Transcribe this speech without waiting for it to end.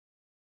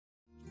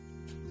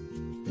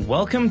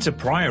Welcome to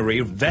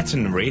Priory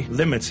Veterinary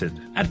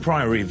Ltd. At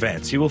Priory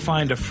Vets, you will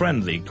find a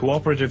friendly,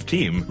 cooperative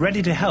team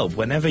ready to help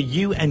whenever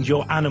you and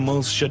your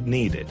animals should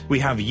need it. We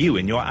have you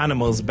and your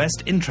animal's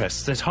best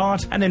interests at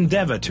heart and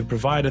endeavor to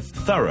provide a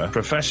thorough,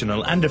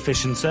 professional and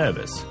efficient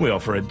service. We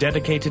offer a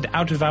dedicated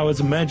out-of-hours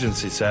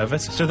emergency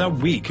service so that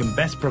we can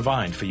best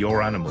provide for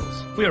your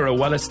animals. We are a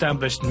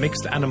well-established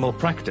mixed animal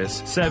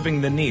practice serving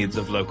the needs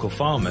of local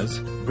farmers,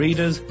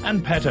 breeders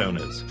and pet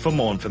owners. For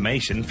more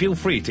information, feel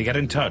free to get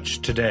in touch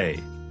today.